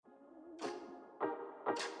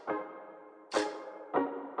Okay,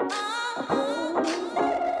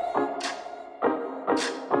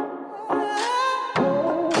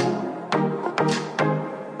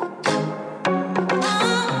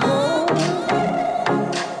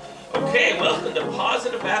 welcome to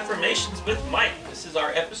Positive Affirmations with Mike. This is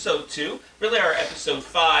our episode 2, really our episode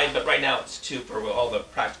 5, but right now it's 2 for all the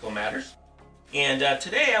practical matters. And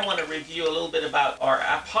today I want to review a little bit about our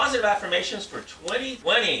positive affirmations for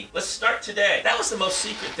 2020. Let's start today. That was the most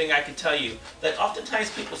secret thing I could tell you, that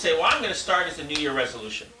oftentimes people say, well, I'm going to start as a New Year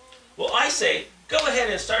resolution. Well, I say, go ahead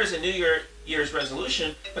and start as a New Year's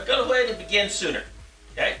resolution, but go ahead and begin sooner.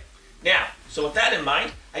 Okay? Now, so with that in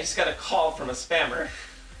mind, I just got a call from a spammer.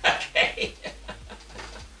 Okay.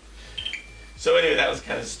 So anyway, that was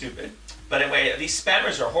kind of stupid. But anyway, these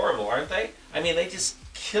spammers are horrible, aren't they? I mean, they just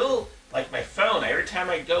kill like my phone. Every time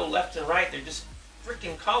I go left and right, they're just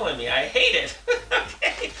freaking calling me. I hate it.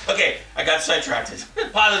 Okay, I got sidetracked.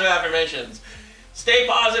 Positive affirmations. Stay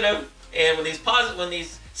positive, and when these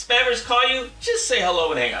spammers call you, just say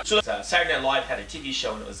hello and hang up. So Saturday Night Live had a TV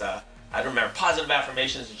show, and it was I don't remember, positive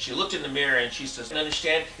affirmations, and she looked in the mirror and she says,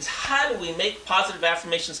 understand is how do we make positive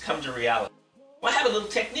affirmations come to reality? Well, I have a little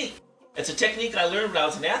technique. It's a technique I learned when I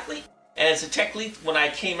was an athlete, and it's a technique when I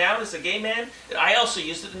came out as a gay man. I also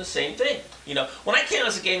used it in the same thing. You know, when I came out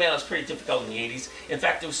as a gay man, it was pretty difficult in the 80s. In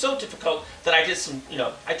fact, it was so difficult that I did some,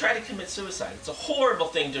 I tried to commit suicide. It's a horrible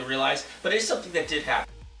thing to realize, but it's something that did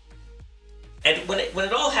happen. And when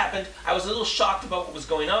it all happened, I was a little shocked about what was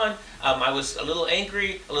going on. I was a little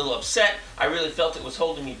angry, a little upset. I really felt it was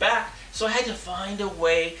holding me back. So I had to find a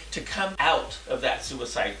way to come out of that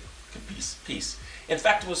suicide piece. In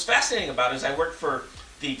fact, what was fascinating about it is I worked for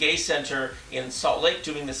the Gay Center in Salt Lake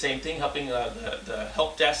doing the same thing, helping the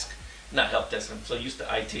help desk, not help desk, I'm so used to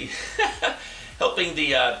IT, helping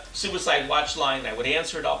the suicide watch line. I would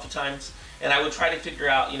answer it oftentimes, and I would try to figure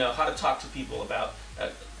out, how to talk to people about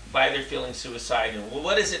why they're feeling suicide, and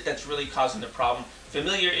what is it that's really causing the problem.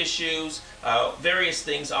 Familiar issues, various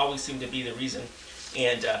things always seem to be the reason,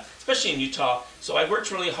 and especially in Utah. So I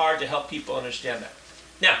worked really hard to help people understand that.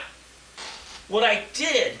 Now, what I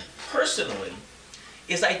did personally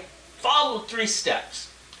is I followed 3 steps.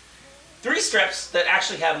 3 steps that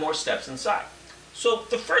actually have more steps inside. So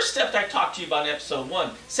the first step that I talked to you about in episode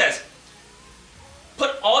 1 says,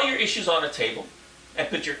 put all your issues on a table and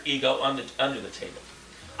put your ego under the table.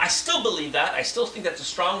 I still believe that. I still think that's a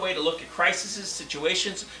strong way to look at crises,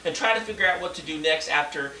 situations, and try to figure out what to do next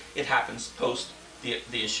after it happens, post the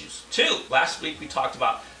issues. 2, last week we talked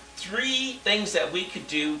about 3 things that we could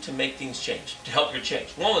do to make things change, to help your change.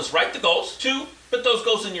 1 was write the goals. 2, put those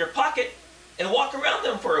goals in your pocket and walk around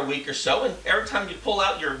them for a week or so, and every time you pull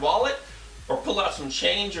out your wallet or pull out some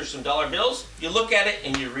change or some dollar bills, you look at it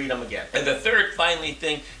and you read them again. And the 3rd, finally,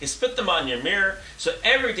 thing is put them on your mirror, so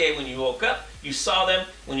every day when you woke up, you saw them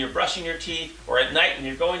when you're brushing your teeth or at night when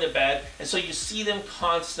you're going to bed, and so you see them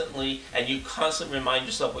constantly and you constantly remind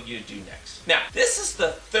yourself what you do next. Now, this is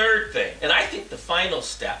the 3rd thing, and I think the final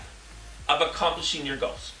step of accomplishing your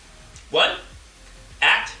goals. 1,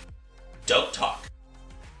 act, don't talk.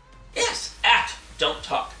 Yes, act, don't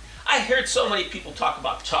talk. I heard so many people talk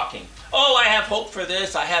about talking. Oh, I have hope for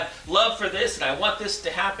this, I have love for this, and I want this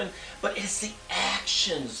to happen. But it's the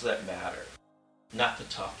actions that matter, not the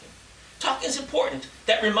talking. Talking is important.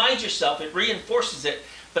 That reminds yourself, it reinforces it,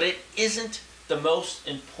 but it isn't the most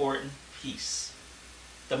important piece.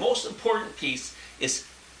 The most important piece is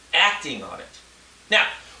acting on it. Now,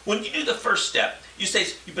 when you do the first step, you say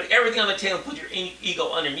you put everything on the table and put your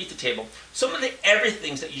ego underneath the table. Some of the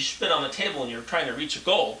everythings that you should put on the table when you're trying to reach a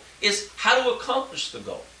goal is how to accomplish the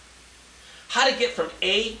goal. How to get from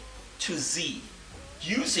A to Z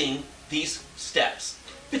using these steps.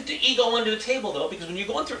 Put the ego under the table though, because when you're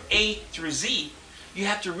going through A through Z, you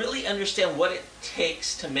have to really understand what it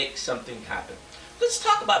takes to make something happen. Let's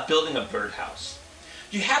talk about building a birdhouse.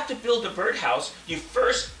 You have to build a birdhouse. You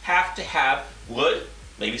first have to have wood,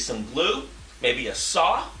 maybe some glue, maybe a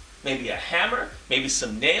saw, maybe a hammer, maybe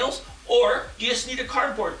some nails, or you just need a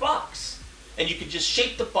cardboard box. And you can just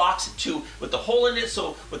shape the box with the hole in it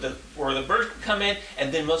so where the bird can come in.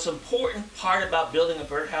 And the most important part about building a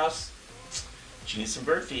birdhouse, you need some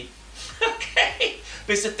bird feed. Okay?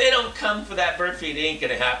 Because if they don't come for that bird feed, it ain't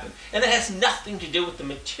going to happen. And that has nothing to do with the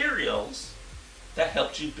materials that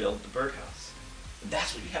helped you build the birdhouse. And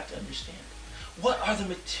that's what you have to understand. What are the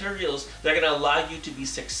materials that are going to allow you to be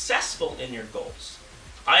successful in your goals?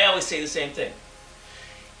 I always say the same thing.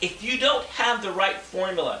 If you don't have the right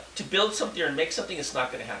formula to build something or make something, it's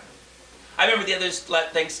not going to happen. I remember the other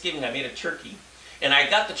Thanksgiving, I made a turkey. And I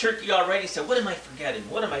got the turkey all ready, said, what am I forgetting?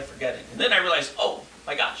 What am I forgetting? And then I realized, oh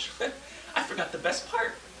my gosh, I forgot forgot the best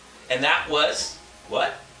part. And that was,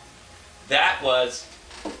 what? That was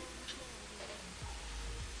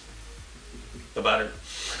the butter.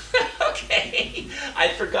 Okay, I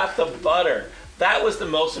forgot the butter. That was the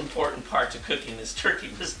most important part to cooking this turkey,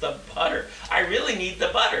 was the butter. I really need the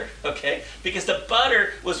butter, okay? Because the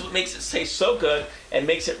butter was what makes it taste so good and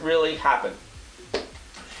makes it really happen.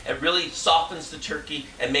 It really softens the turkey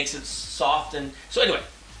and makes it soften. So anyway,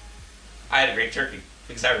 I had a great turkey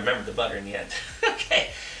because I remembered the butter in the end. Okay,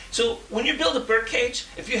 so when you build a bird cage,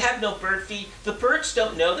 if you have no bird feed, the birds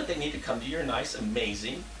don't know that they need to come to your nice,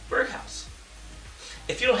 amazing birdhouse.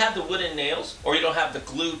 If you don't have the wooden nails or you don't have the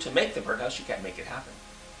glue to make the birdhouse, you can't make it happen.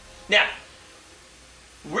 Now,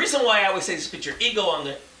 the reason why I always say this, put your ego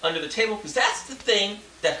under the table, because that's the thing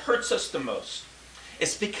that hurts us the most.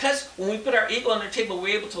 It's because when we put our ego on the table,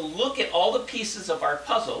 we're able to look at all the pieces of our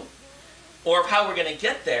puzzle or of how we're going to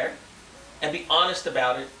get there and be honest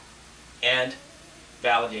about it and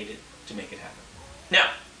validate it to make it happen. Now,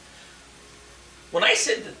 when I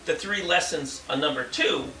said that the 3 lessons on number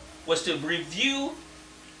 2 was to review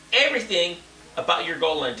everything about your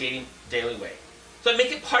goal in a daily way. So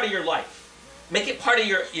make it part of your life. Make it part of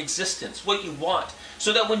your existence, what you want.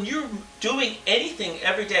 So that when you're doing anything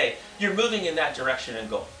every day, you're moving in that direction and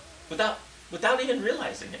goal without even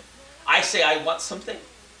realizing it. I say I want something,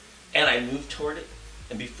 and I move toward it,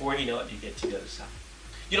 and before you know it, you get to the other side.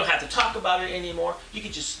 You don't have to talk about it anymore. You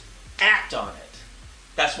can just act on it.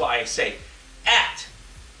 That's why I say act,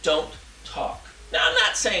 don't talk. Now, I'm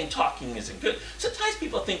not saying talking isn't good. Sometimes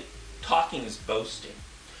people think talking is boasting.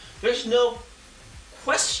 There's no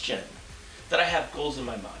question that I have goals in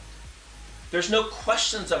my mind. There's no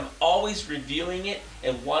questions. I'm always reviewing it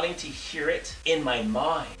and wanting to hear it in my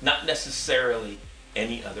mind, not necessarily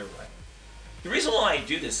any other way. The reason why I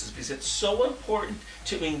do this is because it's so important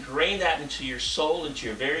to ingrain that into your soul, into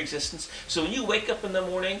your very existence, so when you wake up in the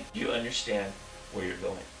morning, you understand where you're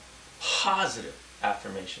going. Positive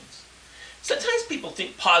affirmations. Sometimes people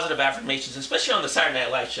think positive affirmations, especially on the Saturday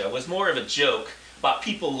Night Live show, was more of a joke about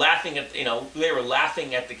people laughing at, they were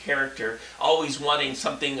laughing at the character, always wanting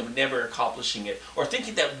something and never accomplishing it, or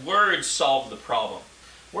thinking that words solve the problem.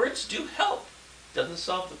 Words do help. Doesn't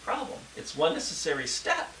solve the problem. It's one necessary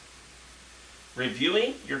step.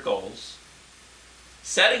 Reviewing your goals,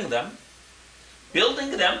 setting them,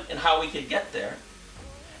 building them and how we could get there,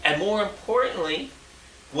 and more importantly,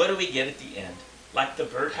 what do we get at the end? Like the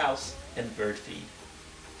birdhouse and the bird feed.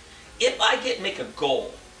 If I make a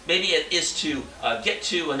goal, maybe it is to get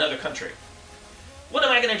to another country, what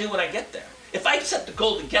am I going to do when I get there? If I set the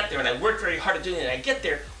goal to get there and I work very hard at doing it and I get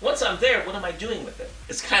there, once I'm there, what am I doing with it?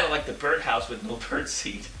 It's kind of like the birdhouse with no bird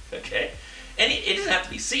seed, okay? And it doesn't have to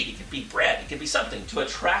be seed, it could be bread, it could be something to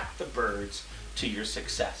attract the birds to your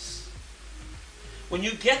success. When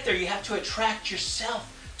you get there, you have to attract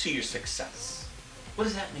yourself to your success. What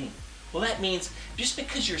does that mean? Well, that means just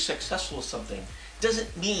because you're successful at something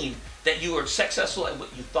doesn't mean that you are successful at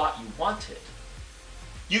what you thought you wanted.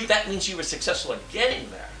 That means you were successful at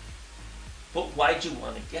getting there. But why did you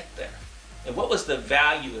want to get there? And what was the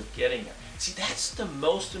value of getting there? See, that's the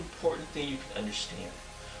most important thing you can understand.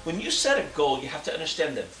 When you set a goal, you have to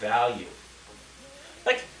understand the value.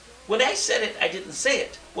 Like, when I said it, I didn't say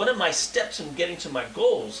it. One of my steps in getting to my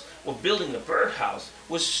goals of building the birdhouse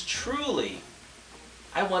was truly,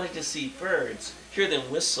 I wanted to see birds, hear them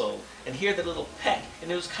whistle, and hear the little peck,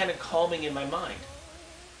 and it was kind of calming in my mind.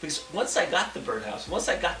 Because once I got the birdhouse, once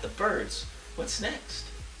I got the birds, what's next?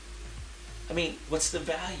 I mean, what's the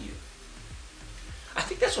value? I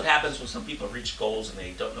think that's what happens when some people reach goals and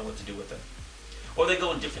they don't know what to do with them. Or they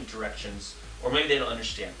go in different directions, or maybe they don't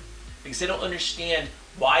understand. Because they don't understand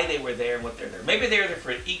why they were there and what they're there. Maybe they're there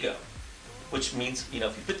for an ego, which means, if you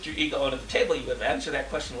put your ego on the table, you would have answered that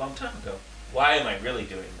question a long time ago. Why am I really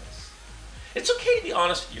doing this? It's okay to be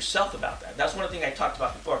honest with yourself about that. That's one of the things I talked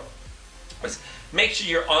about before. Was make sure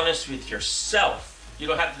you're honest with yourself. You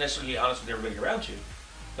don't have to necessarily be honest with everybody around you,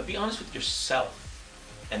 but be honest with yourself,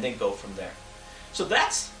 and then go from there. So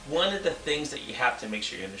that's one of the things that you have to make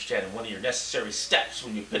sure you understand, and one of your necessary steps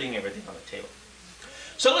when you're putting everything on the table.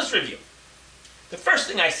 So let's review. The first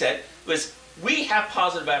thing I said was we have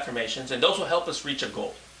positive affirmations, and those will help us reach a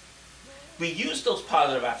goal. We use those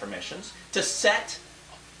positive affirmations to set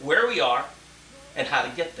where we are and how to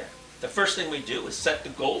get there. The first thing we do is set the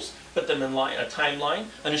goals, put them in line, a timeline,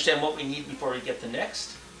 understand what we need before we get the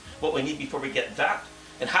next, what we need before we get that,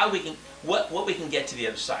 and how we can, what we can get to the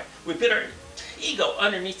other side. We put our ego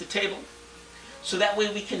underneath the table so that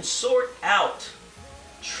way we can sort out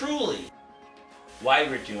truly why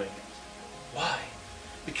we're doing it. Why?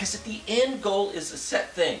 Because at the end goal is a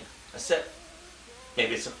set thing,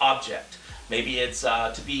 maybe it's an object, Maybe it's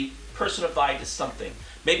to be personified to something.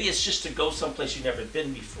 Maybe it's just to go someplace you've never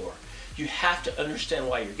been before. You have to understand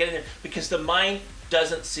why you're getting there, because the mind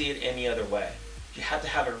doesn't see it any other way. You have to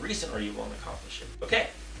have a reason or you won't accomplish it. Okay?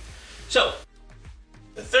 So,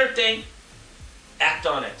 the third thing, act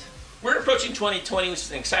on it. We're approaching 2020, which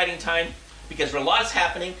is an exciting time because a lot's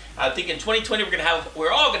happening. I think in 2020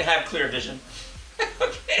 we're all going to have clear vision.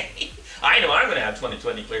 Okay? I know I'm going to have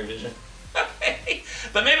 2020 clear vision. Okay?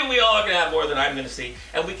 But maybe we all are going to have more than I'm going to see,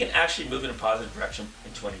 and we can actually move in a positive direction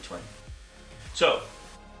in 2020. So,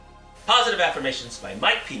 Positive Affirmations by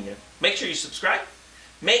Mike Pina. Make sure you subscribe.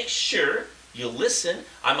 Make sure you listen.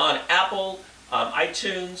 I'm on Apple,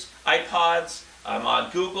 iTunes, iPods. I'm on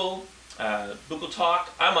Google, Google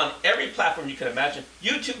Talk. I'm on every platform you can imagine.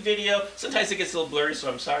 YouTube video. Sometimes it gets a little blurry,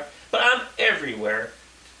 so I'm sorry. But I'm everywhere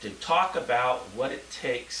to talk about what it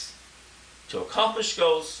takes to accomplish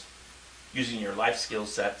goals using your life skill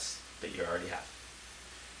sets that you already have.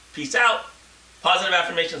 Peace out. Positive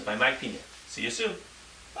Affirmations by Mike Pina. See you soon.